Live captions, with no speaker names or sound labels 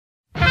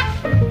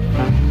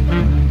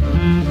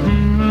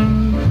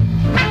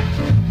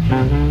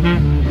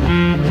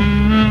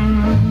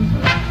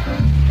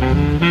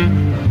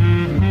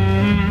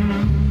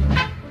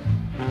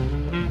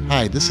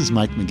this is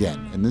Mike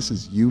McGinn, and this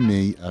is You,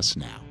 Me, Us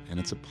Now. And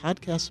it's a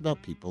podcast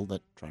about people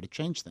that try to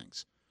change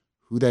things,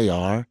 who they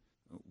are,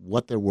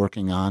 what they're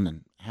working on,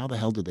 and how the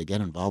hell did they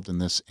get involved in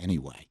this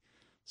anyway.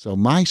 So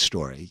my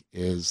story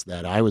is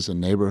that I was a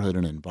neighborhood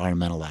and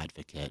environmental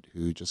advocate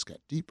who just got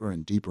deeper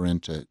and deeper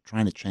into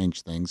trying to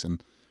change things.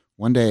 And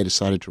one day I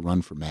decided to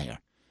run for mayor,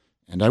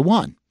 and I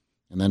won.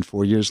 And then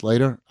 4 years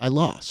later, I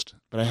lost.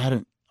 But I had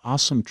an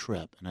awesome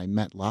trip, and I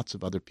met lots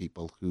of other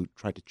people who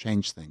tried to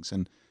change things.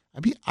 And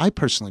I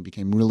personally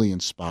became really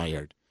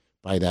inspired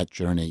by that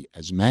journey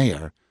as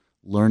mayor,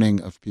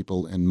 learning of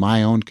people in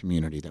my own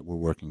community that were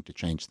working to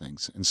change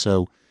things. And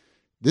so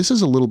this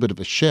is a little bit of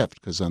a shift,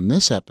 because on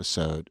this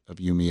episode of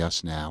You, Me,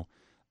 Us Now,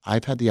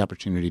 I've had the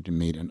opportunity to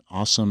meet an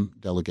awesome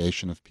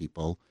delegation of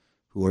people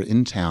who are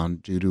in town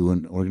due to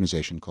an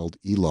organization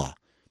called eLaw.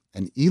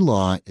 And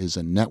eLaw is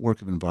a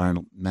network of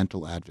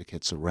environmental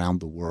advocates around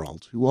the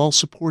world who all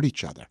support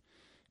each other.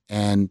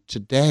 And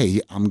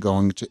today I'm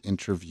going to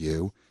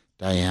interview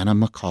Diana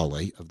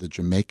McCauley of the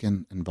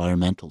Jamaican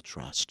Environmental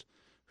Trust,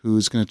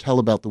 who's going to tell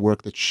about the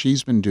work that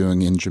she's been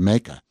doing in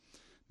Jamaica.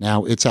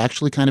 Now, it's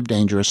actually kind of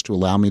dangerous to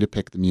allow me to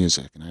pick the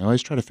music, and I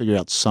always try to figure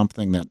out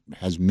something that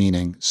has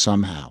meaning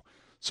somehow.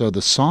 So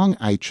the song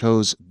I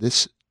chose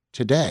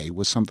today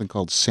was something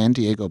called San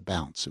Diego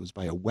Bounce. It was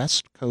by a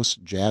West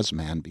Coast jazz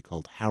man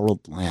called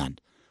Harold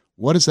Land.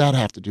 What does that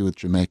have to do with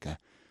Jamaica?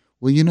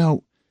 Well, you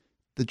know,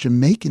 the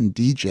Jamaican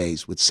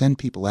DJs would send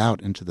people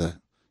out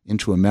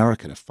into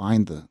America to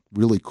find the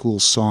really cool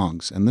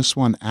songs, and this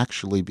one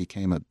actually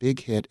became a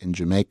big hit in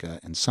Jamaica,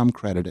 and some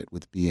credit it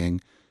with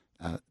being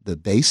the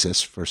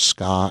basis for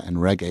ska and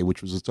reggae,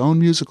 which was its own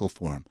musical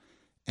form.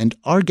 And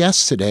our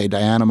guest today,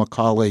 Diana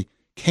McCauley,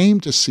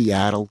 came to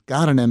Seattle,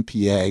 got an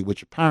MPA,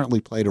 which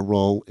apparently played a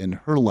role in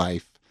her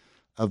life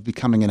of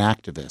becoming an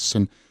activist.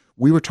 And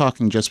we were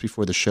talking just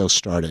before the show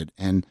started,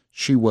 and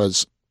she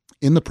was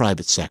in the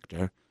private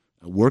sector,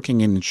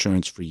 working in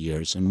insurance for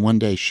years, and one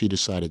day she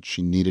decided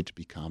she needed to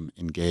become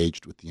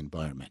engaged with the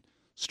environment.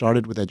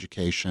 Started with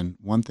education,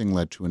 one thing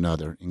led to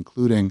another,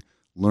 including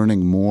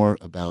learning more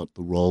about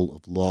the role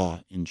of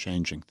law in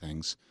changing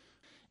things.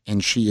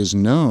 And she is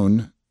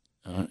known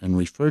and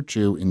referred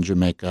to in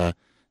Jamaica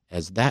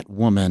as that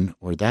woman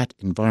or that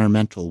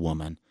environmental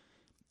woman.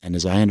 And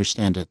as I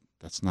understand it,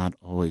 that's not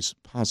always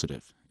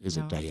positive, is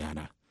it,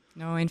 Diana?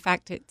 No, in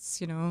fact,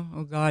 it's,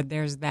 oh God,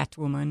 there's that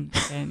woman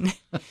again.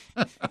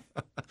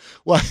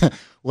 well,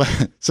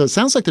 so it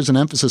sounds like there's an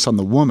emphasis on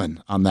the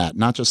woman on that,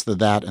 not just the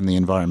that and the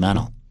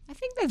environmental. I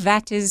think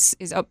that is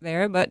up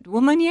there, but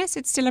woman, yes,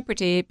 it's still a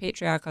pretty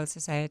patriarchal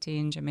society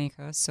in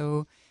Jamaica.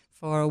 So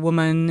for a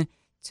woman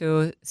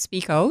to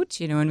speak out,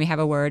 and we have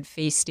a word,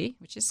 feisty,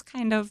 which is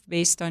kind of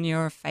based on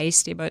your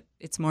feisty, but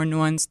it's more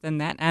nuanced than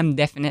that. I'm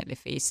definitely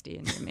feisty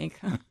in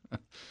Jamaica.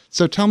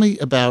 So tell me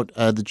about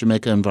the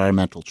Jamaica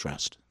Environmental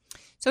Trust.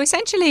 So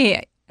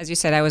essentially, as you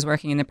said, I was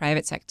working in the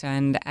private sector,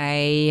 and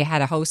I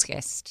had a house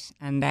guest,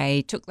 and I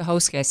took the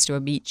house guest to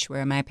a beach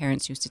where my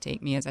parents used to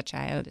take me as a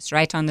child. It's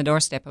right on the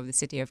doorstep of the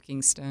city of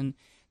Kingston.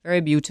 Very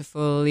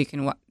beautiful.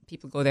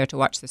 People go there to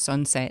watch the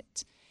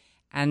sunset.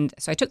 And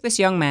so I took this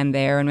young man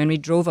there, and when we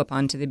drove up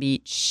onto the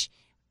beach,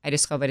 I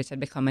discovered it had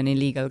become an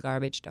illegal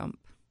garbage dump.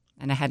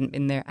 And I hadn't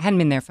been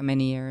there for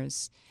many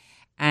years.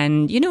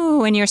 And,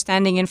 when you're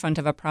standing in front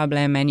of a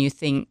problem and you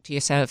think to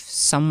yourself,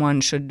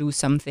 someone should do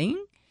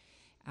something,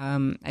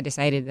 I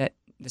decided that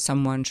the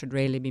someone should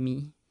really be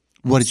me.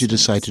 What did you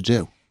decide to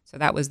do? So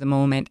that was the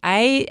moment.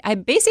 I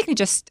basically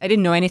I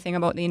didn't know anything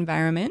about the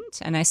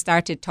environment, and I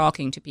started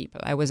talking to people.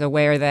 I was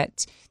aware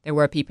that there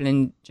were people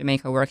in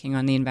Jamaica working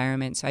on the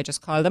environment, so I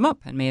just called them up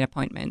and made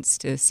appointments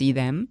to see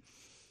them.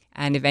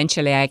 And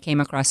eventually I came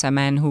across a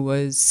man who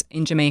was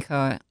in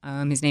Jamaica.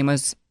 His name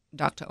was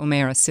Dr.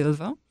 Omera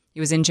Silva. He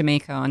was in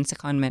Jamaica on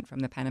secondment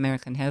from the Pan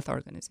American Health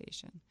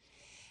Organization.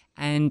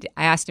 And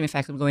I asked him if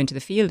I could go into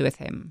the field with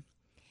him.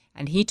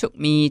 And he took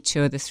me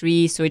to the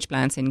 3 sewage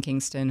plants in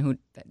Kingston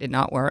that did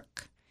not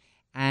work.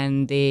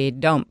 And the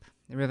dump,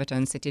 the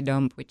Riverton City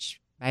dump,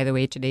 which, by the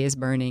way, today is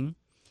burning.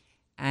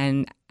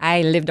 And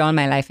I lived all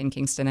my life in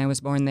Kingston. I was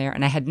born there,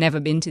 and I had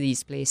never been to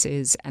these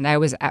places. And I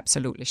was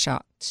absolutely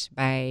shocked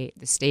by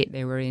the state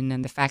they were in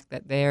and the fact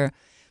that their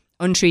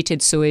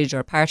untreated sewage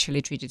or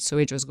partially treated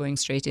sewage was going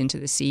straight into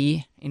the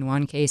sea in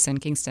one case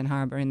and Kingston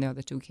Harbour in the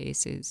other 2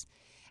 cases.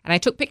 And I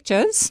took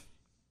pictures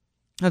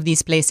of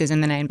these places,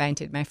 and then I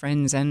invited my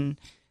friends and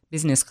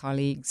business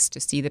colleagues to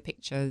see the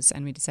pictures,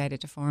 and we decided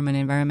to form an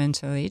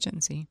environmental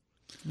agency.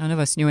 None of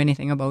us knew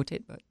anything about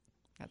it, but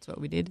that's what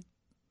we did.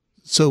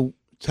 So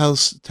tell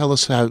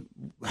us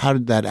how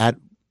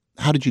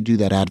did you do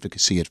that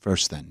advocacy at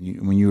first then?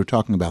 When you were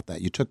talking about that,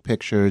 you took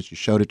pictures, you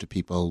showed it to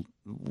people.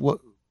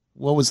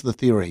 What was the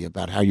theory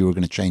about how you were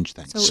going to change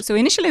things? So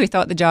initially we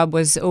thought the job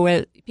was,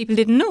 people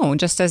didn't know,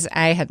 just as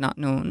I had not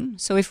known.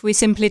 So if we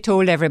simply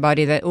told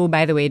everybody that,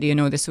 by the way, do you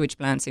know the sewage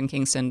plants in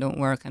Kingston don't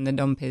work and the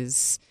dump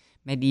is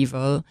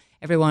medieval,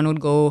 everyone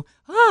would go,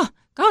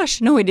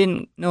 gosh, no, we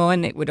didn't know,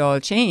 and it would all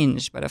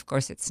change. But of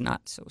course it's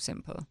not so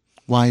simple.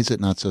 Why is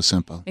it not so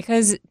simple?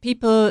 Because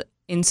people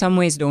in some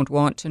ways don't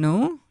want to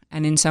know.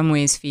 and in some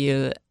ways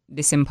feel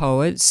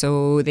disempowered.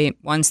 So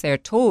once they're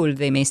told,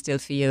 they may still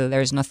feel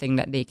there's nothing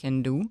that they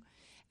can do.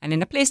 And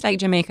in a place like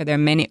Jamaica, there are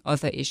many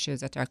other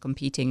issues that are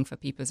competing for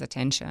people's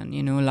attention.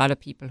 You know, a lot of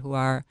people who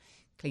are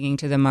clinging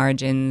to the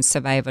margins,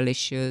 survival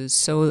issues.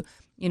 So,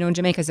 you know,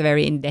 Jamaica is a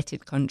very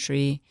indebted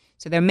country.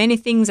 So there are many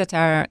things that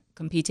are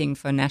competing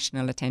for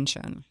national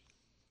attention.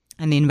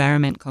 And the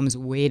environment comes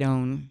way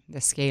down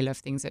the scale of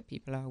things that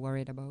people are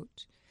worried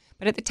about.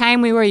 But at the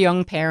time, we were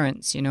young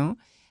parents, you know,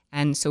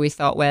 and so we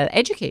thought, well,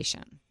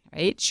 education,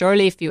 right?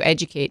 Surely if you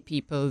educate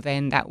people,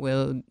 then that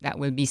will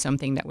be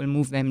something that will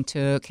move them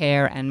to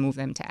care and move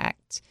them to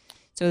act.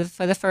 So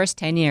for the first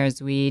 10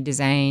 years, we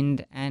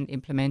designed and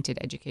implemented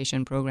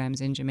education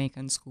programs in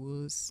Jamaican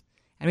schools.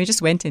 And we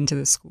just went into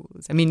the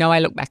schools. I mean, now I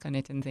look back on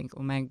it and think,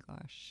 oh my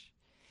gosh.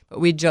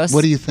 But we just...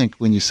 What do you think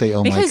when you say,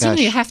 oh my gosh? Because, you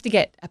know, you have to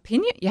get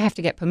opinion, you have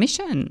to get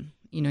permission.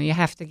 You know, you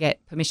have to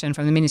get permission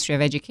from the Ministry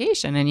of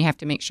Education, and you have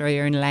to make sure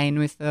you're in line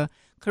with the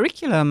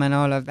curriculum and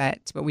all of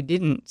that. But we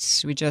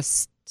didn't. We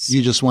just...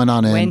 You just went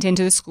on in. Went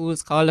into the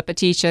schools, called up a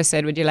teacher,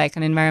 said, would you like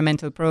an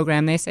environmental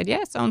program? They said,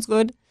 yeah, sounds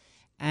good.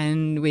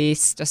 And we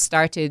just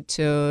started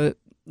to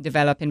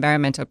develop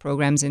environmental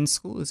programs in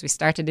schools. We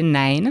started in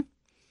 9,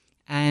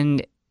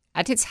 and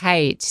at its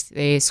height,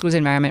 the schools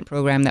environment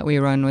program that we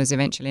run was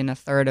eventually in a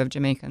third of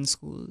Jamaican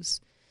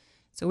schools.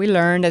 So we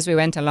learned as we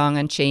went along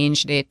and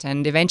changed it,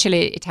 and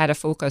eventually it had a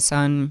focus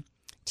on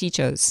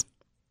teachers.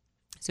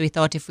 So we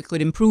thought if we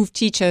could improve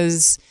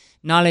teachers'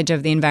 knowledge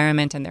of the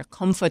environment and their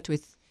comfort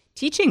with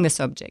teaching the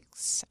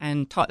subjects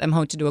and taught them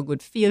how to do a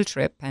good field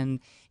trip and,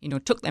 you know,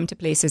 took them to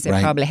places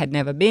they probably had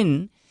never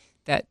been,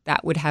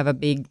 that would have a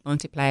big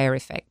multiplier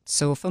effect.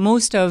 So for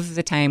most of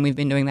the time we've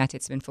been doing that,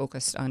 it's been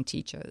focused on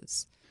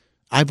teachers.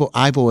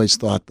 I've always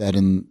thought that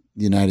in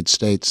the United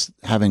States,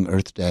 having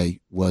Earth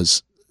Day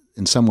was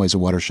in some ways a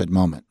watershed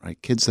moment,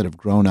 right? Kids that have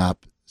grown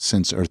up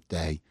since Earth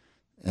Day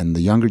and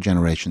the younger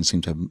generation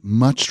seem to have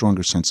much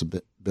stronger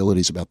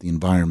sensibilities about the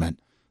environment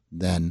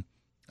than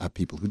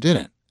people who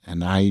didn't.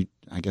 And I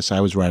guess I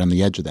was right on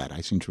the edge of that.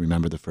 I seem to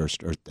remember the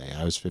first Earth Day.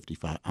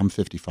 I'm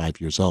 55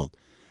 years old.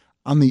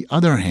 On the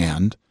other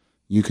hand,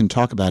 you can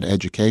talk about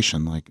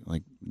education, like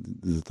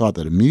the thought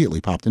that immediately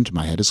popped into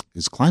my head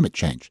is climate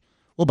change.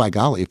 Well, by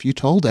golly, if you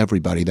told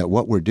everybody that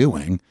what we're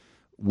doing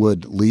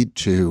would lead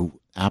to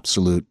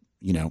absolute,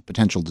 you know,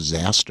 potential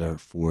disaster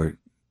for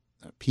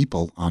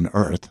people on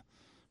Earth,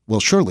 well,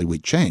 surely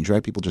we'd change,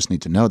 right? People just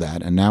need to know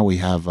that. And now we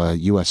have a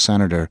U.S.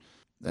 Senator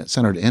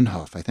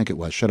Inhofe, I think it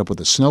was, shut up with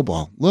a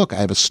snowball. Look, I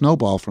have a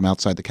snowball from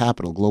outside the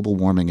Capitol. Global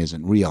warming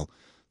isn't real.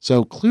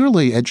 So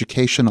clearly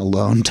education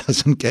alone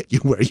doesn't get you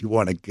where you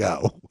want to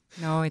go.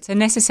 No, it's a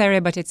necessary,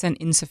 but it's an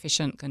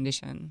insufficient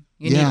condition.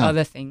 You need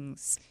other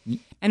things.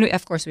 And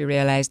of course we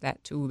realized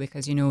that too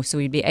because, you know, so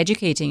we'd be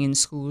educating in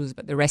schools,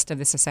 but the rest of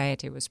the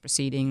society was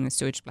proceeding. The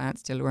sewage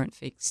plants still weren't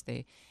fixed.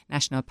 The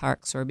national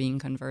parks were being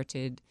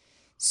converted.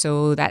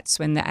 So that's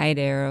when the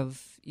idea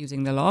of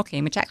using the law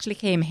came, which actually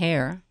came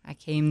here. I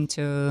came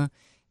to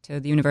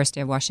the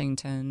University of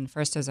Washington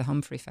first as a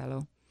Humphrey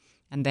Fellow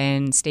and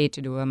then stayed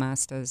to do a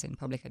master's in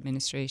public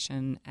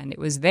administration. And it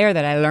was there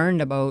that I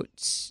learned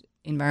about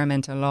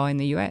environmental law in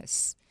the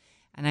U.S.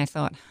 And I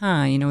thought,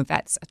 you know,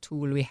 that's a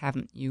tool we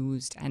haven't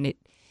used. And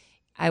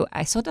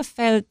I sort of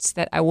felt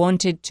that I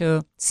wanted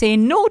to say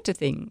no to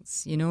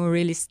things, you know,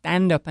 really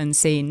stand up and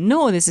say,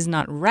 no, this is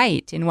not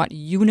right. In what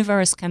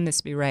universe can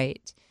this be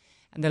right?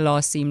 And the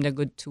law seemed a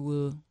good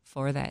tool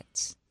for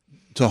that.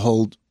 To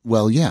hold,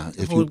 well, yeah.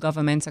 To hold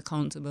governments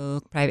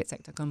accountable, private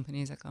sector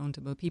companies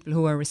accountable, people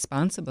who are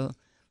responsible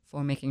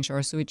for making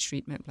sure sewage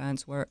treatment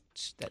plants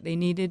worked, that they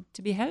needed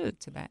to be held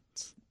to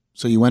that.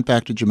 So you went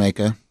back to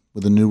Jamaica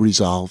with a new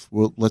resolve.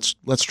 Well, let's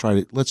try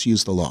it. Let's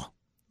use the law.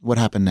 What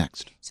happened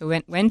next? So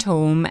went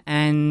home,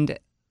 and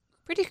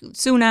pretty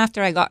soon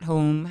after I got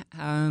home,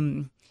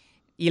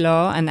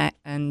 ELAW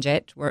and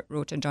JET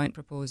wrote a joint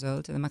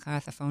proposal to the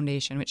MacArthur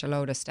Foundation, which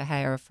allowed us to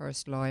hire our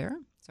first lawyer,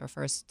 our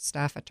first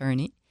staff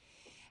attorney.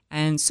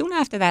 And soon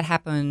after that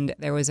happened,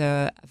 there was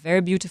a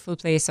very beautiful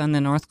place on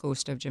the north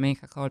coast of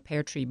Jamaica called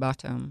Pear Tree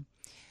Bottom,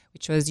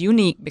 which was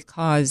unique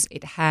because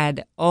it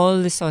had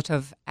all the sort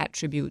of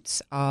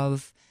attributes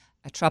of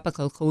a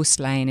tropical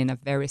coastline in a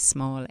very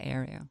small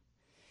area.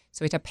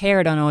 So it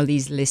appeared on all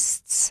these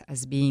lists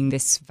as being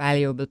this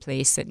valuable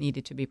place that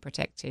needed to be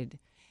protected.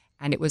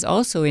 And it was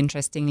also,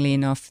 interestingly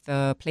enough,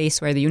 the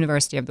place where the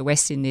University of the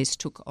West Indies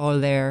took all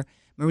their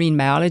marine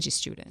biology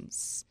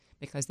students,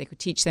 because they could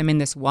teach them in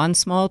this one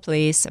small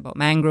place about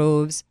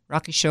mangroves,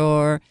 rocky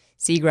shore,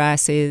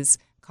 seagrasses,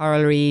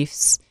 coral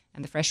reefs,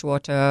 and the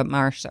freshwater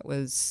marsh that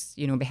was,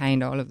 you know,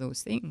 behind all of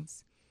those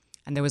things.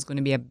 And there was going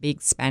to be a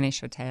big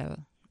Spanish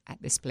hotel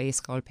at this place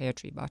called Pear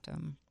Tree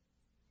Bottom.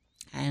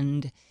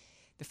 And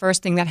the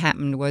first thing that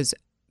happened was,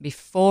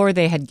 before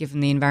they had given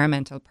the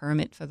environmental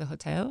permit for the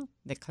hotel,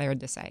 they cleared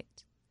the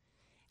site.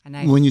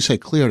 And when you say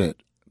cleared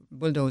it?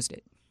 Bulldozed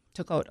it.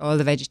 Took out all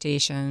the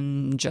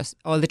vegetation, just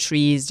all the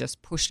trees,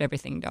 just pushed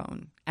everything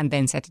down, and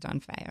then set it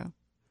on fire.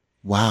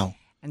 Wow.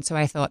 And so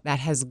I thought that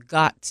has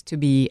got to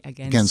be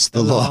against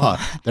the law.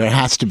 There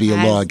has to be a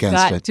law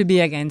against it. it. Got to be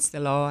against the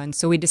law. And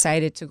so we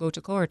decided to go to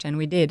court, and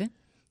we did.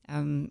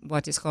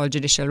 What is called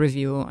judicial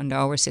review under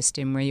our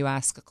system, where you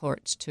ask a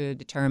court to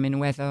determine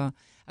whether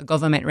a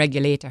government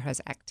regulator has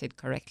acted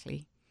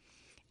correctly.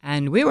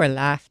 And we were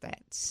laughed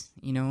at,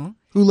 you know.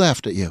 Who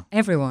laughed at you?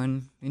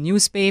 Everyone. The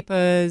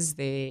newspapers,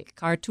 the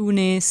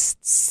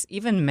cartoonists,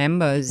 even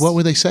members. What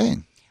were they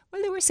saying?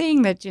 Well, they were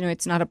saying that, you know,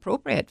 it's not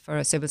appropriate for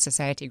a civil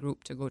society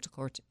group to go to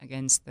court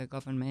against the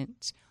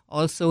government.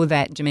 Also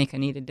that Jamaica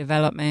needed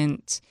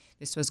development.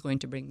 This was going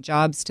to bring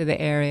jobs to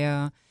the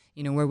area.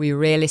 You know, were we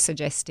really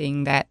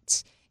suggesting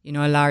that, you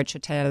know, a large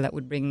hotel that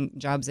would bring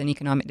jobs and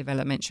economic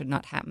development should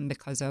not happen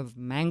because of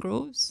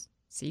mangroves,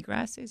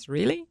 seagrasses?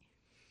 Really?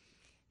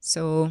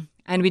 So,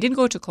 and we did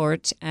go to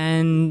court,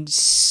 and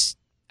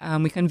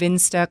we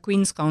convinced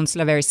Queen's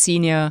Counsel, a very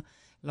senior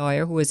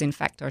lawyer who was in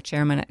fact our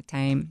chairman at the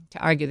time, to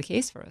argue the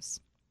case for us.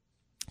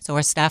 So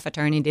our staff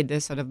attorney did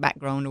this sort of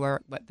background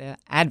work, but the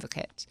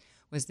advocate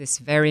was this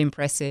very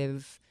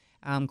impressive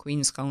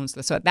Queen's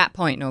Counsel. So at that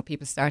point, no,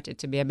 people started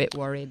to be a bit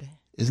worried.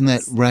 Isn't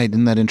that right?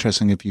 Isn't that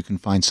interesting if you can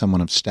find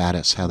someone of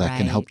status, how that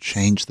can help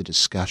change the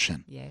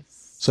discussion? Yes.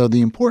 So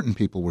the important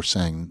people were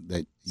saying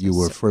that you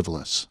were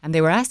frivolous. And they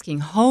were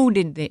asking, how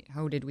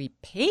did we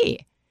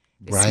pay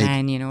this Right.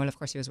 man? You know, well, of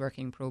course he was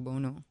working pro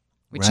bono,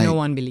 which Right. no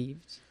one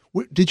believed.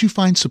 Did you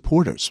find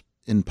supporters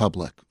in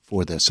public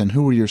for this? And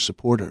who were your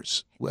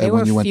supporters They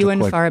when were you went few to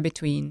and court? far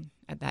between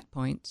at that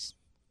point.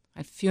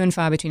 Few and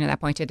far between at that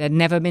point. It had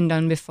never been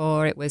done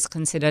before. It was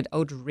considered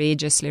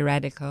outrageously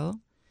radical.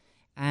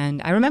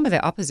 And I remember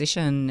the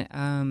opposition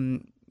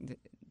the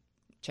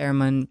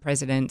chairman,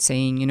 president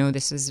saying, you know,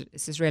 this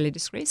is really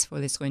disgraceful.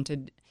 It's going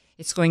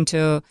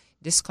to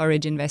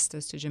discourage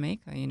investors to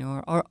Jamaica, you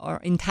know, or our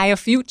entire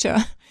future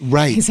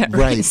Right, is at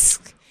right.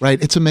 risk.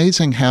 Right. It's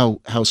amazing how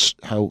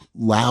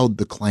loud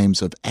the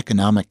claims of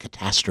economic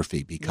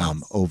catastrophe become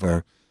Yes.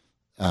 over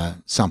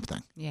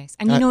something. Yes.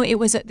 And, you know, it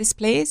was at this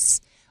place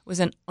was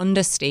an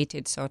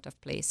understated sort of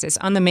place. It's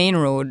on the main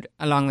road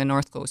along the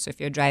North Coast. So if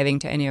you're driving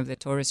to any of the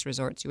tourist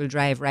resorts, you will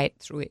drive right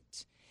through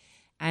it.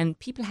 And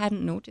people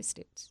hadn't noticed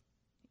it,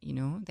 you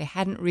know. They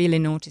hadn't really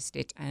noticed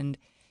it. And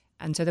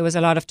so there was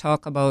a lot of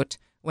talk about,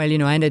 well, you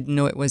know, I didn't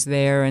know it was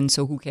there, and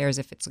so who cares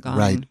if it's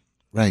gone?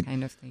 Right.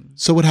 Kind of thing.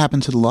 So what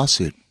happened to the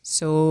lawsuit?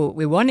 So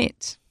we won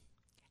it.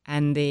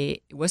 And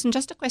it wasn't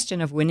just a question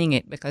of winning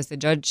it, because the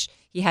judge,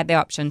 he had the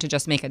option to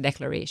just make a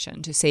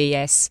declaration to say,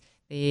 yes,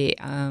 the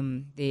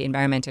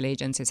environmental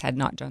agencies had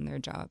not done their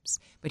jobs.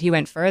 But he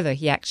went further.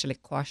 He actually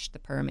quashed the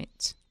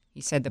permit.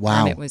 He said the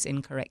permit was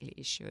incorrectly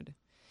issued.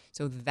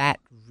 So that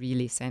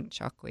really sent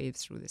shockwaves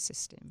through the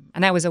system.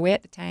 And I was away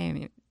at the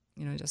time.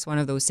 You know, just one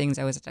of those things.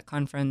 I was at a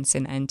conference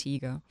in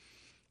Antigua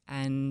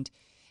and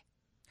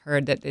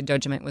heard that the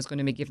judgment was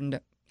going to be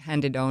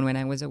handed down when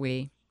I was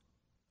away.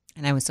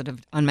 And I was sort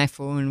of on my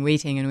phone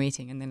waiting.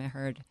 And then I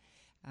heard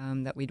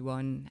that we'd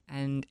won.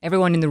 And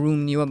everyone in the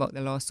room knew about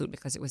the lawsuit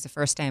because it was the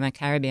first time a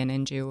Caribbean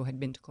NGO had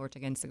been to court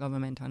against the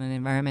government on an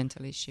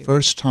environmental issue.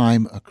 First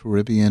time a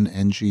Caribbean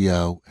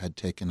NGO had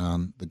taken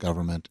on the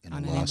government in a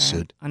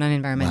lawsuit. On an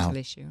environmental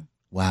issue.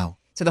 Wow.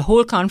 So the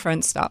whole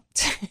conference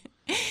stopped.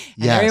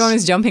 And everyone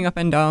was jumping up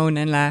and down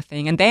and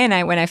laughing. And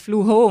then when I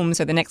flew home,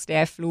 so the next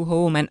day I flew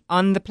home, and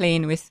on the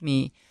plane with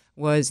me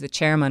was the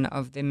chairman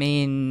of the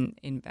main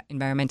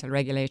environmental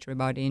regulatory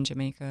body in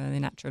Jamaica, the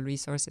Natural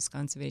Resources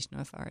Conservation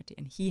Authority,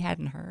 and he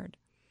hadn't heard.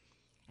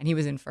 And he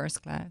was in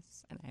first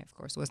class, and I, of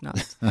course, was not.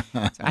 So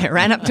I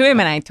ran up to him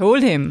and I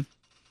told him,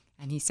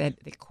 and he said,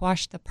 "They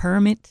quashed the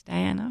permit,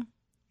 Diana?"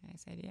 I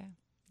said, yeah.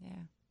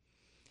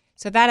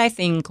 So that, I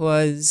think,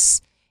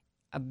 was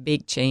a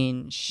big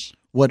change.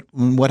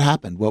 What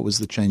happened? What was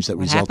the change that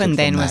resulted from that? What happened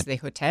then was the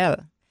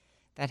hotel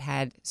that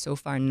had so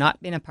far not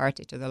been a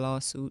party to the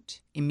lawsuit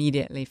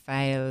immediately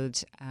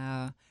filed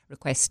a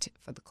request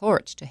for the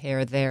court to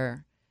hear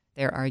their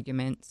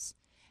arguments.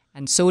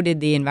 And so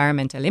did the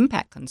environmental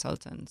impact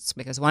consultants,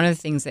 because one of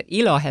the things that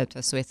ELAW helped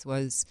us with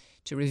was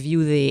to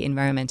review the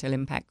environmental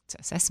impact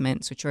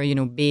assessments, which are, you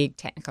know, big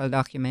technical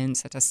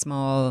documents that a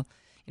small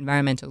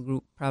environmental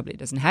group probably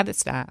doesn't have the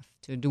staff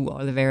to do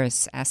all the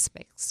various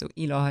aspects. So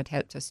ELAW had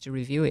helped us to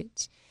review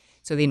it.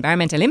 So the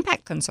environmental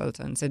impact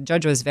consultants, the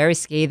judge was very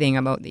scathing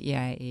about the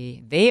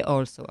EIA. They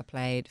also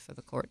applied for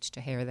the court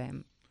to hear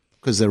them.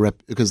 Because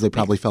they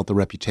probably felt the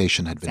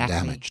reputation had been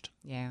damaged.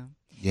 Yeah.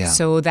 Yeah.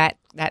 So that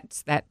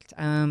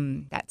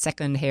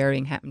second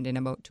hearing happened in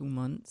about 2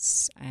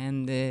 months,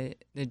 and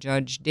the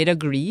judge did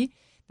agree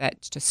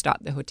that to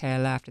stop the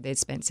hotel after they'd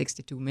spent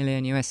 $62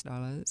 million,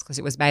 because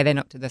it was by then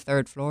up to the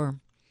third floor.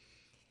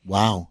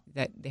 Wow.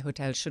 That the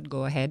hotel should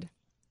go ahead.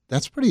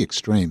 That's pretty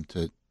extreme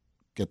to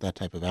get that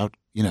type of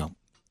you know,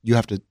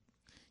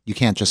 you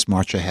can't just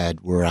march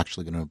ahead. We're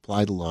actually going to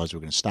apply the laws. We're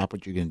going to stop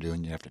what you're going to do,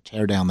 and you have to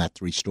tear down that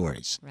 3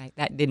 stories. Right.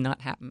 That did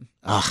not happen.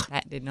 Ugh.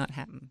 That did not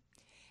happen.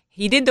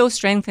 He did, though,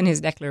 strengthen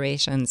his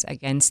declarations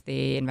against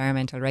the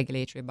environmental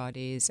regulatory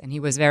bodies, and he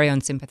was very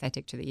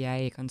unsympathetic to the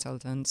EIA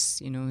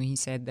consultants. You know, he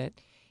said that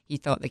he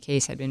thought the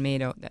case had been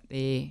made out that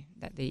the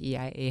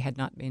EIA had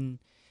not been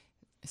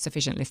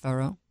sufficiently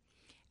thorough.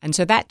 And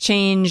so that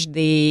changed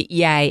the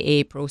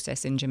EIA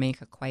process in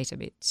Jamaica quite a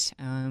bit.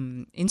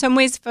 In some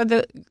ways for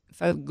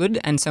good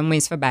and some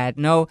ways for bad.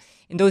 Now,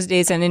 in those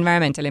days, an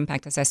environmental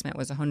impact assessment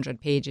was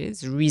 100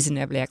 pages,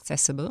 reasonably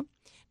accessible.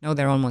 Now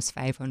they're almost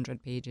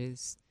 500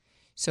 pages.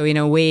 So in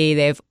a way,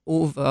 they've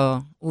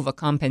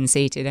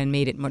overcompensated and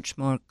made it much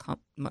more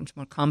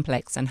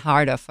complex and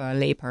harder for a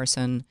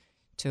layperson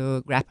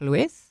to grapple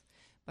with.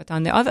 But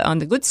on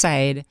the good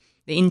side,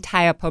 the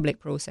entire public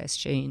process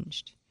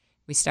changed.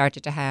 We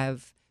started to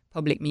have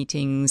public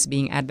meetings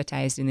being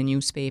advertised in the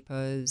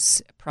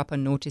newspapers, proper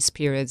notice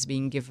periods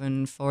being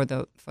given for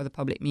the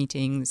public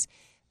meetings,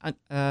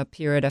 a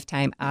period of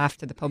time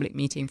after the public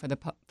meeting for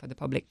the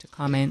public to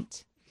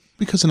comment.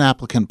 Because an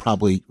applicant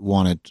probably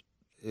wanted,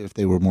 if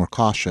they were more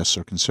cautious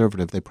or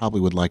conservative, they probably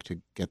would like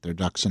to get their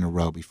ducks in a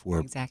row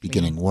before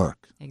beginning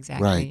work.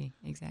 Exactly. Right.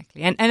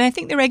 Exactly. And I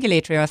think the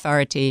regulatory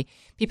authority,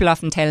 people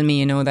often tell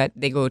me, that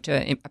they go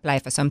to apply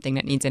for something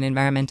that needs an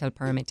environmental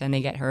permit and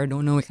they get heard, oh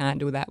no, we can't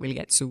do that, we'll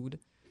get sued.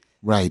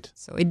 Right.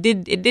 So it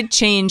did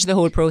change the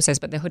whole process,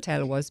 but the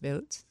hotel was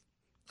built.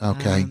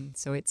 Okay.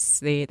 So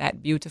it's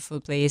that beautiful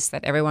place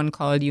that everyone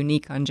called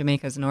unique on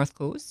Jamaica's north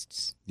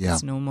coast. Yeah.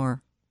 It's no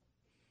more.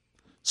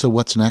 So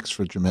what's next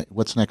for Jamaica?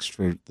 What's next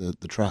for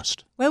the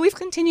trust? Well, we've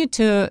continued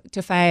to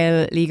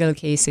file legal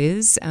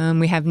cases.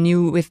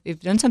 We've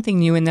done something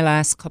new in the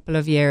last couple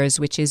of years,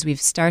 which is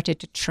we've started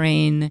to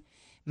train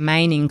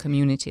mining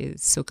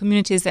communities. So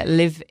communities that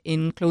live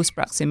in close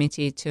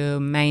proximity to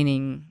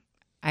mining,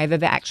 either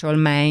the actual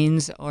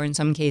mines or in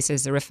some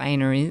cases the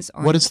refineries.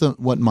 Or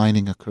What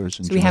mining occurs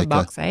in Jamaica? So we have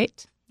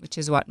bauxite, which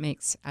is what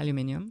makes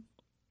aluminium.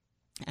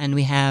 And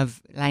we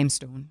have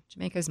limestone.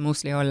 Jamaica is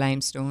mostly all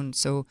limestone.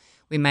 So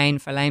we mine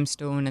for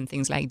limestone and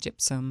things like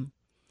gypsum.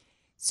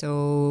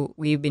 So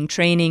we've been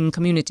training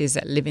communities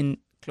that live in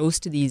close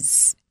to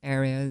these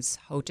areas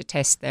how to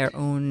test their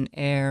own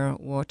air,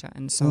 water,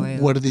 and soil.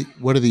 What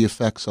are the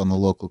effects on the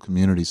local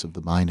communities of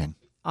the mining?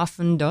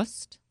 Often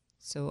dust.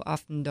 So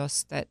often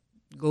dust that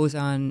goes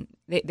on.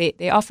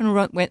 They often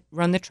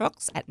run the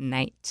trucks at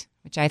night,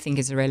 which I think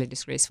is a really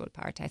disgraceful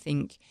part. I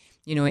think,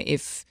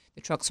 if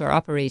the trucks were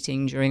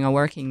operating during a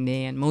working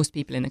day and most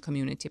people in the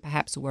community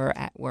perhaps were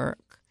at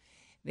work,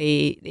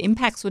 the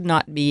impacts would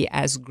not be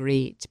as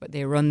great, but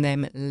they run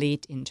them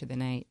late into the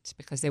night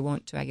because they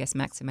want to, I guess,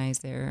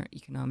 maximize their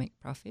economic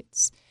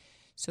profits.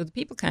 So the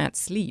people can't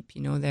sleep,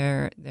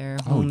 their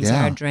homes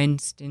are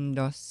drenched in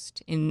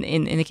dust. In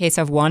the case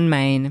of one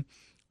mine,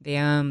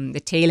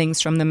 the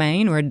tailings from the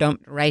mine were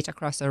dumped right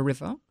across a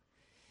river.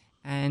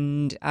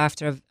 And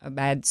after a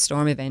bad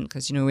storm event,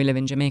 because, we live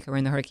in Jamaica, we're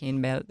in the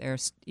hurricane belt,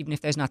 even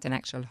if there's not an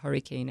actual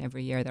hurricane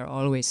every year, there are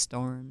always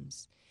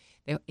storms.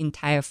 The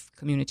entire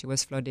community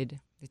was flooded.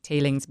 The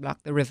tailings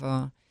blocked the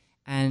river.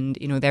 And,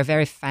 they're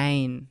very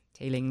fine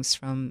tailings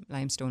from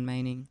limestone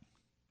mining.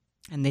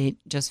 And they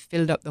just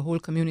filled up the whole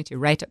community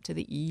right up to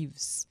the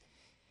eaves.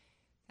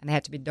 And they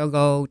had to be dug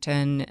out.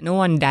 And no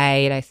one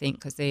died, I think,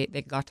 because they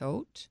got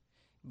out.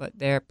 But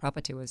their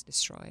property was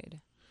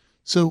destroyed.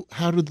 So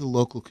how did the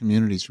local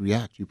communities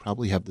react? You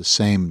probably have the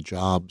same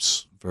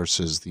jobs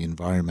versus the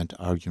environment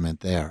argument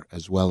there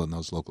as well in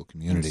those local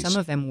communities. And some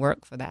of them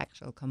work for the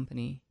actual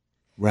company.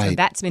 Right. So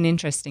that's been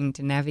interesting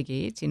to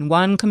navigate. In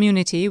one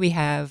community, we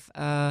have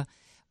an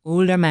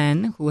older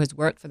man who has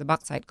worked for the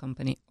bauxite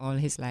company all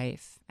his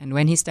life. And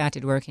when he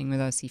started working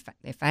with us,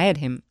 they fired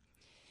him.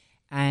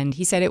 And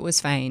he said it was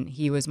fine.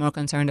 He was more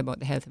concerned about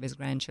the health of his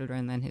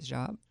grandchildren than his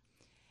job.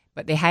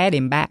 But they hired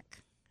him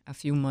back a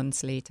few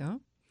months later.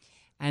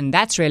 And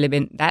that's really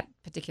that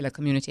particular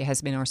community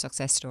has been our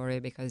success story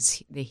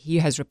because he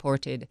has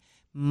reported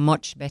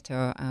much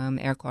better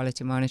air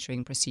quality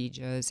monitoring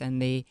procedures,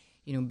 and they,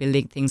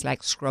 building things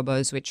like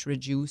scrubbers, which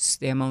reduce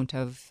the amount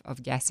of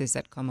gases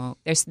that come out.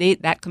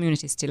 That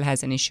community still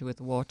has an issue with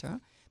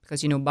water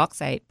because,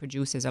 bauxite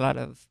produces a lot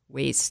of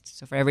waste.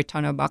 So for every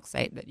ton of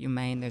bauxite that you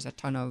mine, there's a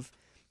ton of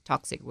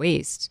toxic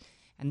waste.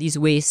 And this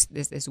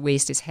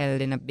waste is held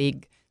in a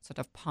big sort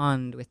of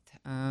pond with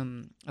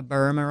a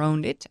berm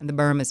around it, and the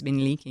berm has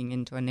been leaking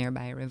into a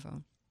nearby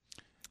river.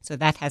 So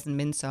that hasn't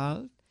been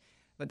solved,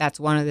 but that's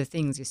one of the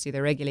things. You see,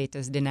 the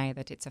regulators deny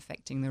that it's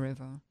affecting the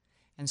river,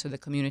 and so the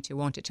community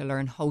wanted to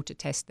learn how to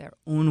test their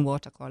own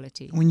water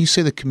quality. When you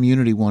say the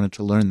community wanted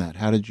to learn that,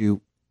 do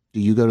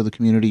you go to the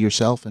community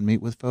yourself and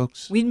meet with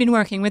folks? We've been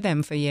working with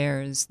them for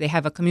years. They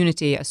have a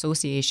community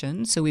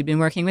association, so we've been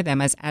working with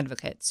them as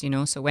advocates,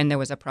 so when there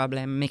was a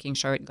problem, making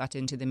sure it got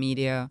into the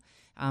media,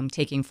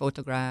 taking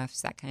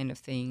photographs, that kind of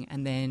thing.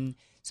 And then,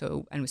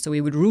 so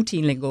we would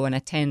routinely go and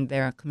attend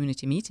their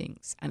community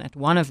meetings. And at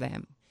one of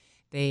them,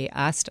 they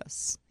asked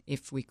us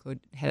if we could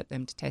help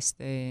them to test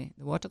the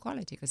water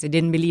quality because they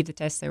didn't believe the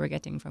tests they were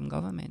getting from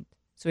government.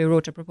 So we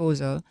wrote a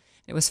proposal.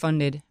 It was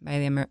funded by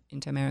the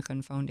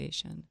Inter-American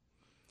Foundation.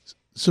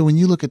 So when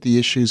you look at the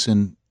issues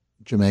in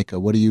Jamaica,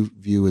 what do you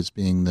view as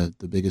being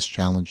the biggest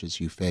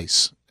challenges you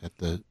face at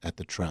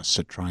the trust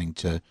at trying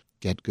to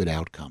get good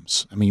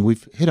outcomes? I mean,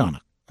 we've hit on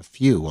a a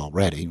few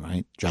already,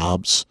 right?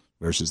 Jobs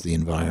versus the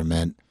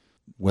environment,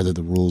 whether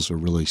the rules are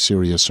really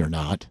serious or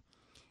not.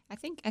 I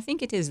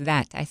think it is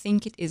that. I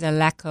think it is a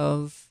lack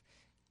of.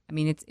 I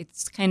mean,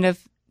 it's kind of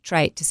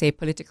trite to say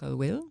political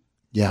will.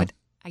 Yeah. But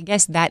I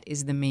guess that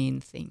is the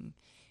main thing.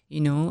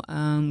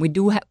 We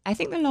do have. I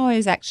think the law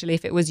is actually,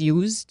 if it was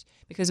used,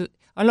 because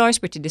our law is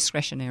pretty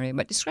discretionary,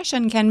 but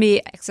discretion can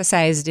be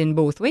exercised in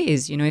both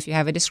ways. If you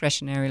have a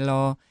discretionary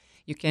law,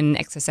 you can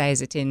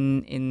exercise it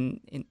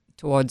in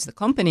towards the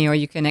company, or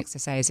you can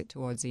exercise it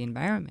towards the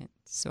environment.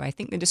 So I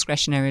think the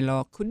discretionary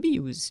law could be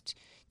used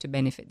to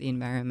benefit the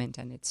environment,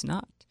 and it's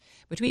not.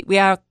 But we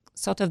are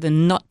sort of the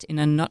nut in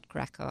a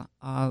nutcracker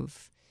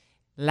of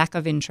lack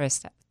of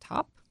interest at the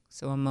top.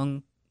 So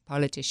among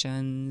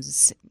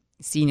politicians,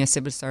 senior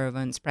civil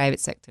servants,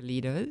 private sector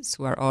leaders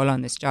who are all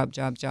on this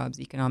jobs,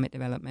 economic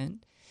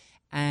development,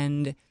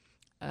 and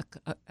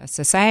a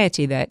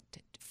society that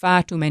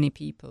far too many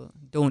people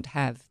don't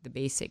have the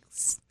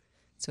basics.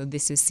 So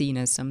this is seen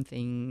as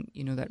something,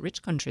 that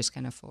rich countries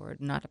can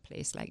afford, not a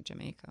place like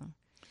Jamaica.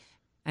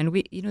 And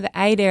the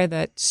idea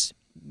that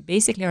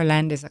basically our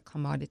land is a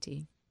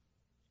commodity.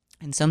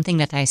 And something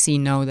that I see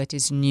now that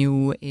is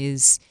new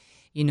is,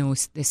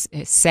 this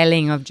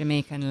selling of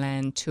Jamaican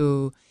land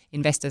to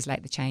investors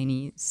like the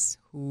Chinese,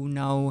 who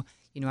now,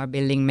 are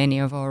building many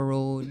of our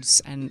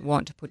roads and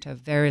want to put a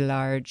very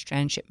large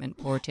transshipment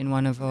port in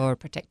one of our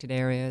protected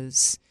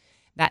areas.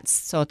 That's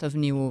sort of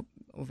new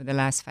over the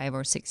last 5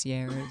 or 6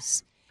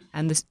 years.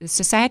 And the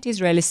society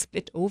is really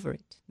split over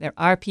it. There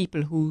are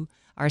people who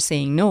are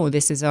saying, no,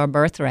 this is our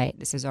birthright,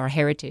 this is our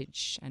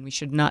heritage, and we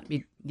should not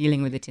be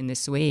dealing with it in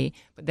this way.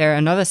 But there are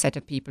another set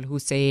of people who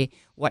say,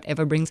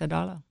 whatever brings a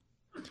dollar.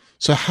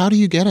 So how do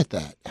you get at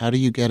that? How do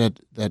you get at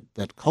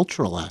that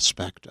cultural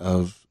aspect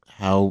of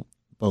how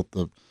both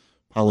the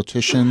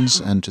politicians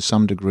and to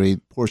some degree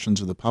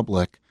portions of the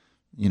public,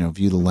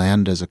 view the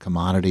land as a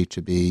commodity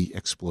to be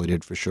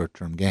exploited for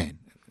short-term gain?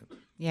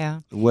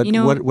 Yeah. What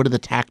are the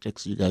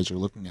tactics you guys are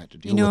looking at to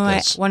deal with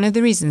this? One of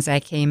the reasons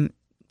I came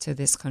to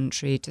this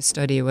country to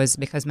study was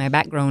because my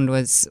background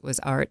was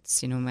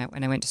arts.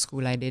 When I went to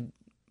school, I did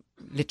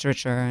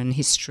literature and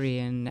history,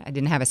 and I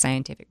didn't have a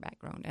scientific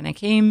background. And I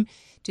came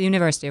to the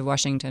University of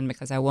Washington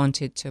because I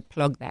wanted to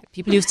plug that.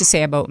 People used to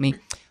say about me,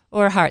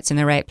 her heart's in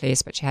the right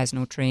place, but she has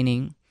no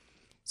training.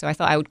 So I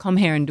thought I would come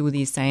here and do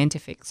these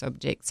scientific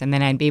subjects, and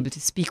then I'd be able to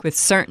speak with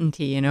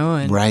certainty,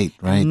 and right.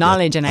 and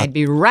knowledge, and I'd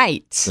be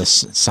right. The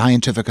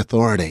scientific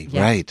authority,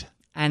 yeah. Right.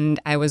 And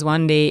I was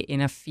one day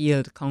in a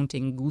field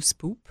counting goose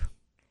poop,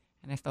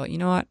 and I thought, you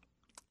know what?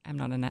 I'm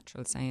not a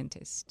natural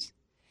scientist.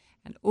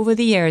 And over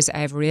the years,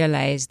 I've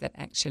realized that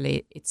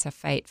actually it's a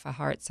fight for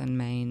hearts and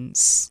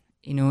minds.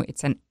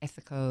 It's an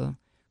ethical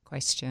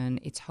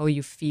question. It's how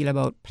you feel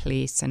about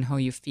place and how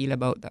you feel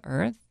about the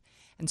earth.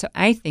 And so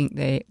I think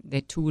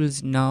the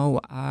tools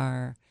now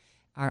are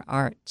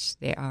art.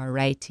 They are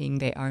writing,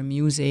 they are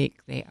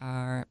music, they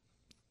are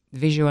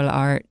visual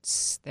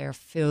arts, they're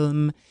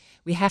film.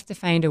 We have to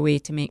find a way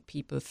to make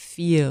people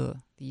feel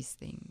these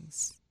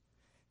things.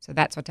 So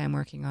that's what I'm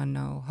working on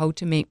now, how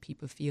to make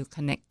people feel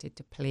connected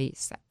to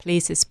place. That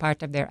place is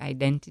part of their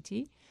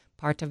identity,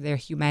 part of their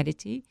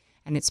humanity,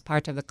 and it's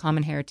part of the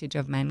common heritage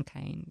of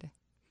mankind.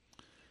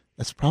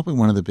 That's probably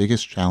one of the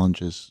biggest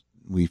challenges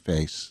we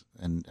face,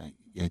 and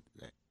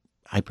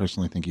I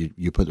personally think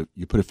you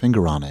put a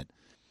finger on it.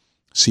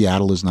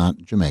 Seattle is not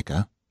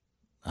Jamaica,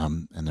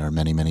 and there are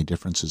many, many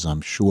differences,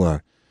 I'm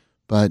sure.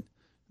 But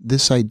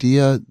this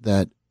idea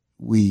that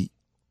we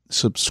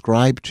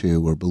subscribe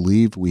to or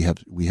believe we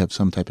have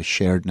some type of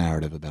shared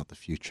narrative about the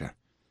future,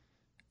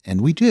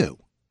 and we do,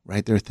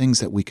 right? There are things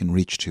that we can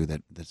reach to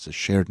that's a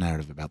shared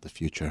narrative about the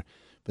future.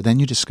 But then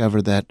you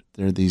discover that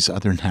there are these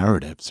other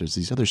narratives. There's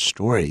these other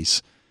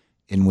stories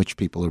in which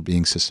people are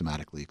being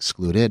systematically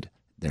excluded.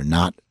 They're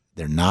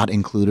not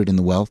included in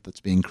the wealth that's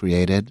being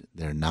created.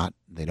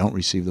 They don't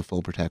receive the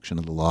full protection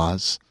of the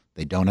laws.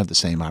 They don't have the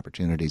same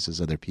opportunities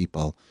as other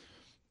people.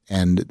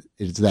 And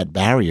it's that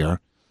barrier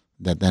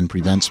that then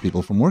prevents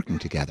people from working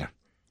together.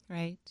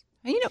 Right.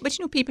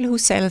 But people who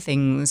sell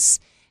things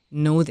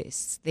know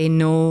this. They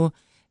know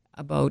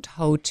about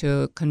how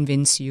to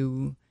convince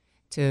you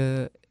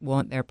to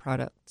want their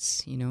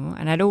products,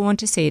 And I don't want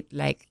to say it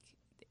like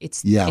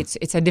it's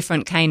a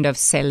different kind of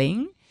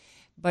selling,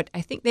 but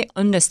I think they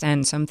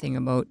understand something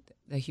about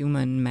the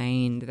human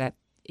mind, that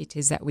it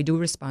is that we do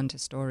respond to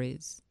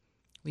stories.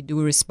 We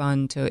do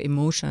respond to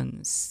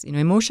emotions.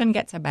 Emotion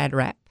gets a bad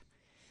rap,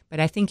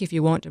 but I think if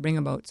you want to bring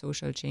about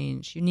social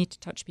change, you need to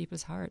touch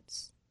people's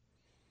hearts.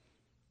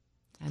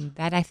 And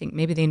that, I think,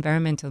 maybe the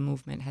environmental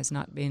movement has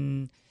not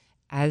been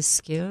as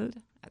skilled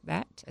at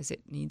that as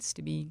it needs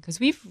to be, because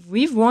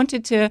we've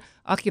wanted to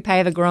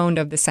occupy the ground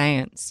of the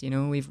science.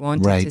 We've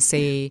wanted to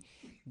say,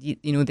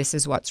 this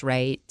is what's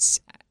right.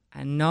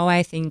 And now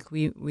I think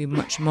we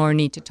much more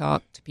need to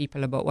talk to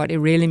people about what it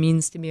really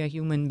means to be a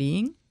human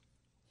being,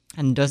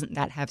 and doesn't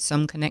that have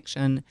some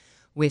connection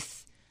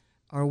with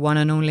our one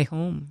and only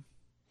home?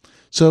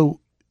 So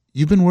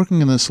you've been working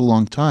in this a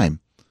long time,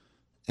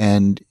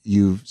 and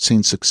you've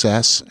seen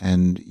success,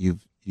 and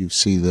you've you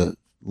see the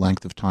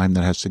length of time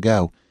that has to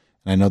go.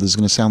 And I know this is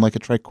going to sound like a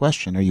trite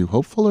question. Are you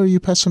hopeful or are you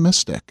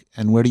pessimistic?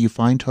 And where do you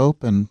find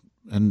hope and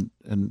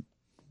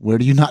where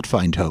do you not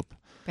find hope?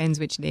 Depends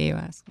which day you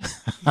ask.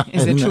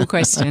 Is a true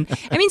question.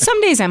 I mean,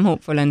 some days I'm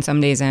hopeful and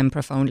some days I'm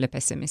profoundly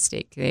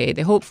pessimistic.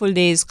 The hopeful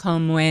days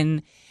come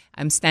when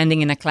I'm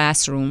standing in a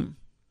classroom,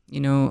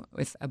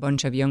 with a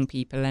bunch of young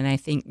people, and I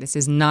think this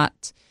is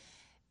not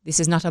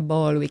a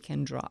ball we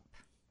can drop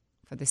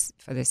for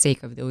the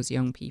sake of those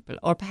young people.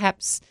 Or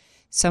perhaps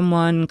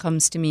someone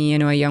comes to me,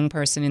 a young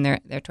person in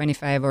their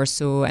 25 or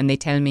so, and they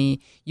tell me,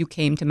 you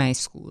came to my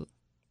school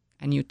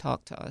and you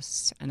talked to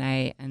us, and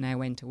I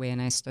went away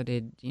and I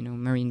studied,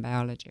 marine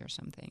biology or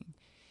something.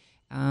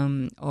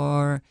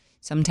 Or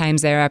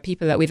sometimes there are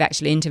people that we've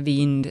actually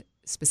intervened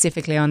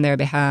specifically on their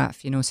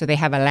behalf, so they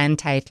have a land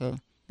title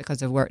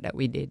because of work that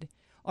we did.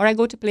 Or I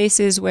go to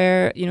places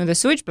where, the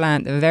sewage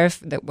plant,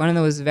 one of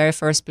those very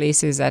first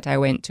places that I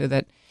went to,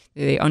 that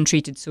the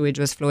untreated sewage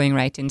was flowing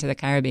right into the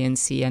Caribbean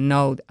Sea, and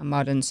now a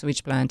modern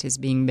sewage plant is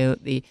being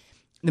built, the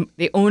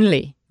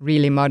only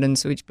really modern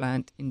sewage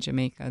plant in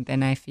Jamaica.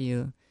 Then I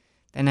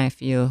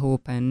feel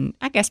hope and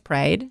I guess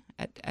pride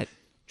at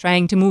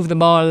trying to move the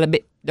ball a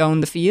bit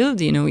down the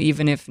field,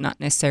 even if not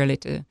necessarily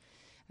to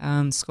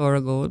score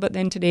a goal. But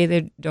then today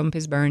the dump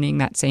is burning,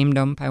 that same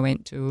dump I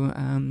went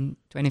to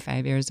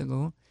 25 years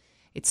ago.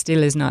 It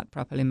still is not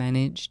properly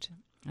managed.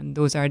 And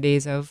those are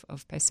days of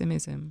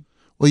pessimism.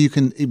 Well,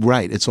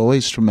 right. It's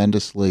always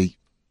tremendously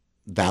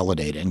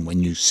validating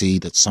when you see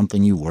that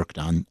something you worked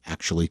on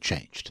actually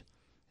changed.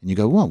 And you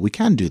go, well, we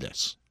can do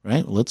this,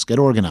 right? Let's get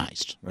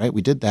organized, right?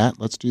 We did that.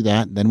 Let's do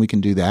that. And then we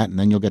can do that. And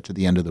then you'll get to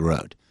the end of the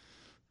road.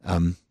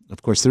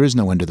 Of course, there is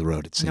no end of the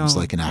road, it seems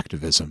like in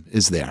activism.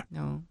 Is there?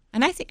 No.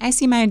 And I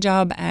see my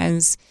job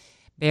as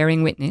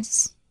bearing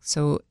witness.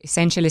 So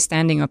essentially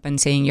standing up and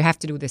saying, you have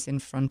to do this in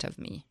front of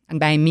me. And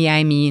by me,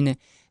 I mean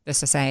the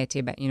society,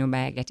 but,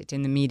 by I get it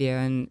in the media.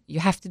 And you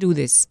have to do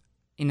this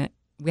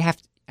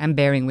I'm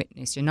bearing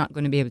witness. You're not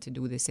going to be able to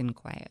do this in the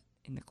quiet.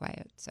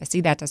 So I see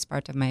that as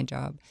part of my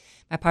job.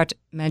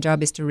 My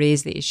job is to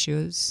raise the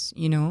issues,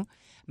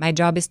 My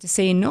job is to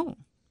say, no,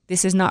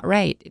 this is not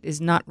right. It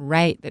is not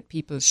right that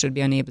people should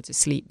be unable to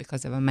sleep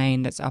because of a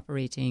mind that's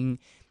operating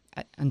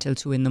until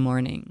 2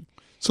 a.m.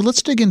 So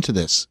let's dig into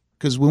this.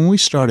 Because when we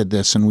started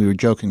this and we were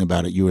joking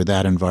about it, you were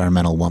that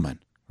environmental woman,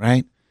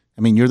 right?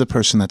 I mean, you're the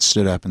person that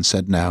stood up and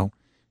said no.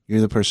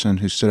 You're the person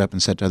who stood up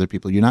and said to other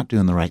people, you're not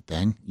doing the right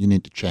thing. You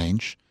need to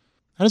change.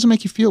 How does it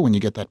make you feel when you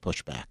get that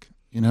pushback?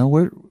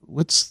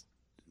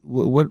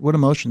 What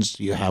emotions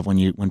do you have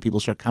when people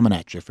start coming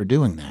at you for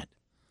doing that?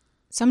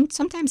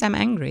 Sometimes I'm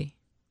angry.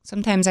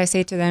 Sometimes I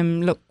say to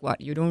them, look, what,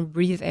 you don't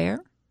breathe air?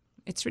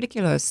 It's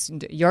ridiculous.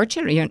 Your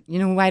children,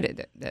 why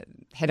the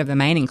head of the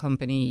mining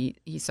company,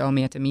 he saw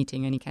me at a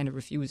meeting and he kind of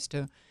refused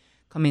to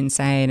come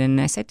inside.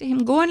 And I said to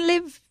him, go and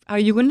live. Are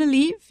you going to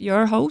leave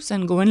your house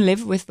and go and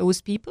live with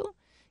those people?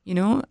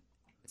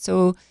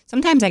 So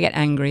sometimes I get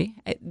angry.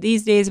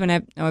 These days when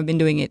I've been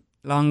doing it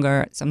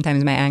longer,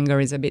 sometimes my anger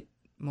is a bit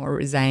more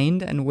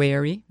resigned and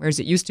wary, whereas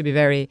it used to be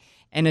very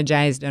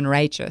energized and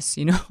righteous,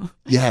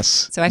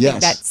 Yes. So I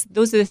think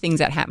those are the things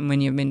that happen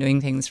when you've been doing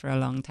things for a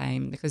long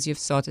time, because you've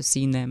sort of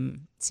seen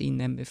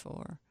them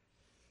before.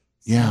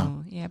 Yeah.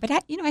 So, yeah. But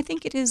I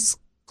think it is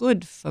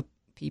good for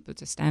people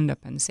to stand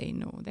up and say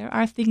no. There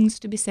are things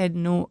to be said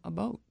no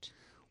about.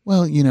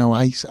 Well,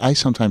 I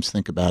sometimes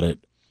think about it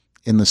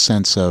in the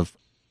sense of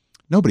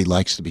nobody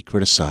likes to be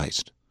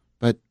criticized,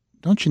 but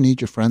don't you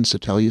need your friends to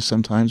tell you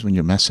sometimes when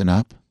you're messing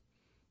up?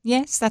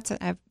 Yes, that's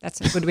a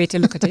good way to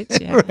look at it.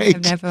 Yeah, right.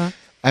 I've never.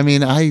 I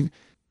mean,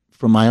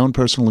 from my own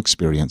personal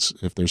experience,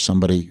 if there's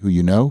somebody who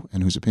you know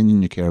and whose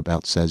opinion you care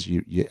about says,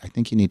 I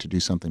think you need to do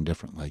something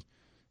differently.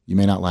 You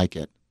may not like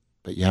it,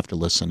 but you have to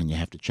listen and you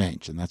have to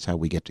change. And that's how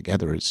we get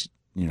together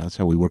that's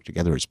how we work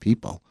together as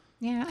people.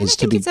 Yeah, I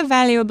think it's a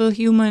valuable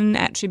human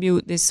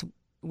attribute, this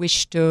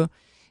wish to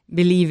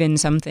believe in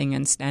something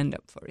and stand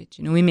up for it.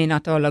 We may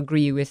not all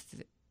agree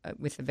with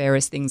the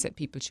various things that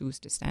people choose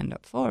to stand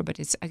up for, but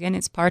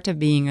it's part of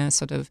being a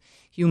sort of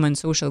human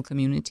social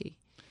community.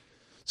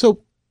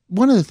 So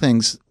one of the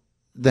things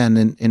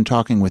then in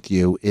talking with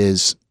you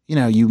is,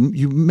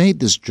 you made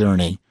this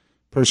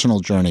personal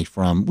journey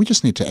from, we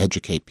just need to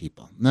educate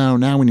people. No,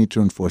 now we need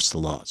to enforce the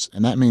laws.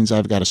 And that means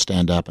I've got to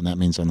stand up, and that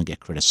means I'm going to get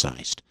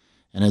criticized.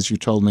 And as you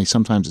told me,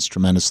 sometimes it's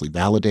tremendously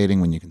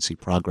validating when you can see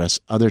progress.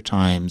 Other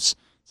times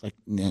it's like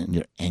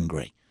you're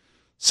angry.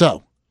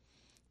 So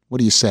what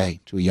do you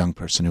say to a young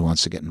person who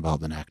wants to get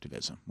involved in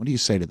activism? What do you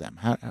say to them?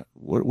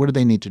 What do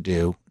they need to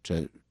do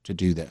to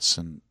do this,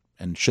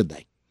 and should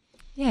they?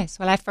 Yes,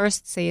 well, I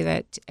first say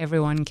that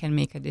everyone can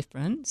make a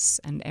difference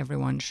and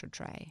everyone should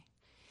try.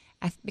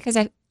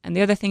 And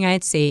the other thing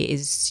I'd say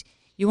is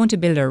you want to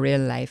build a real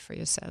life for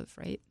yourself,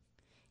 right?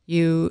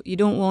 You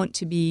don't want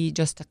to be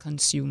just a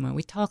consumer.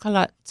 We talk a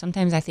lot.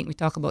 Sometimes I think we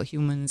talk about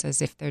humans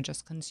as if they're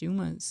just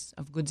consumers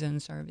of goods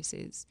and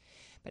services.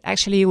 But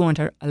actually you want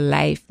a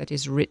life that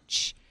is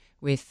rich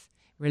with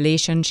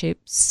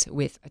relationships,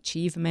 with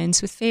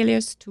achievements, with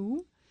failures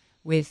too,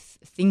 with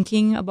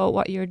thinking about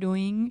what you're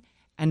doing,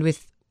 and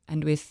with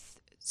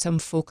some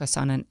focus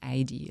on an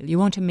ideal. You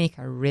want to make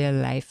a real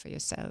life for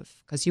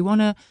yourself, because you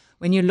want to,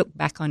 when you look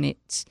back on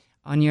it,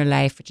 on your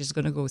life, which is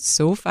going to go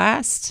so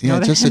fast. Yeah,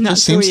 it just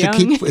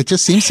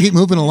seems to keep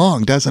moving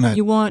along, doesn't it?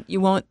 You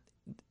want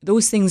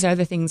those things are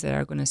the things that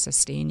are going to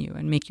sustain you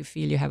and make you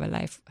feel you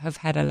have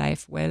had a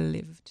life well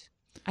lived.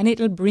 And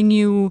it'll bring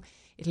you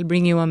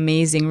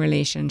amazing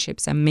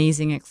relationships,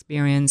 amazing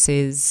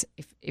experiences.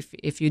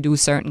 If you do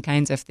certain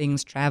kinds of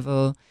things,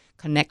 travel,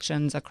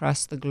 connections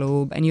across the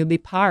globe, and you'll be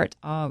part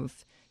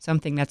of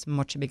something that's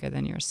much bigger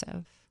than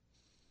yourself.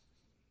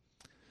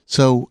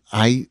 So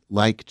I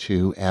like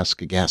to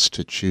ask a guest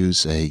to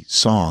choose a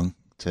song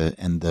to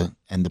end the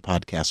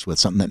podcast with,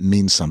 something that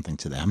means something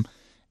to them.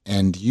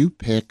 And you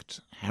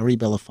picked Harry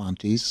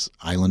Belafonte's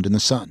Island in the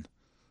Sun.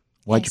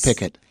 Why'd you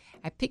pick it?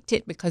 I picked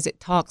it because it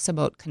talks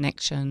about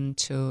connection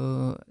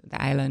to the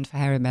island for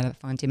Harry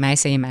Belafonte, my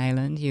same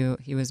island.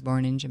 He was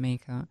born in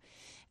Jamaica.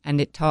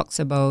 And it talks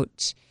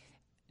about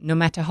no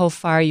matter how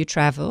far you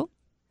travel,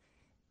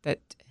 that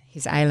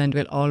his island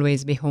will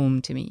always be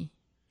home to me.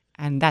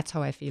 And that's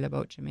how I feel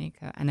about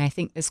Jamaica. And I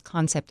think this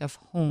concept of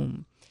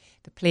home,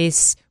 the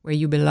place where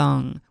you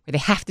belong, where they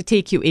have to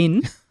take you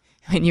in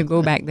when you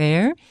go back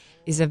there,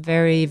 is a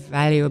very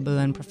valuable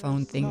and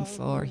profound thing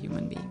for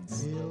human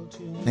beings.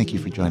 Thank you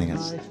for joining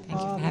us. Thank you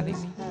for having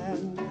me.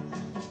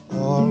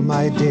 All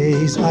my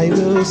days I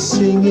will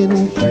sing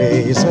in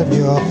praise of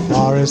your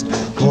forest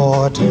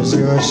waters,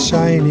 your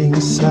shining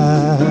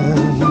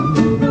sun.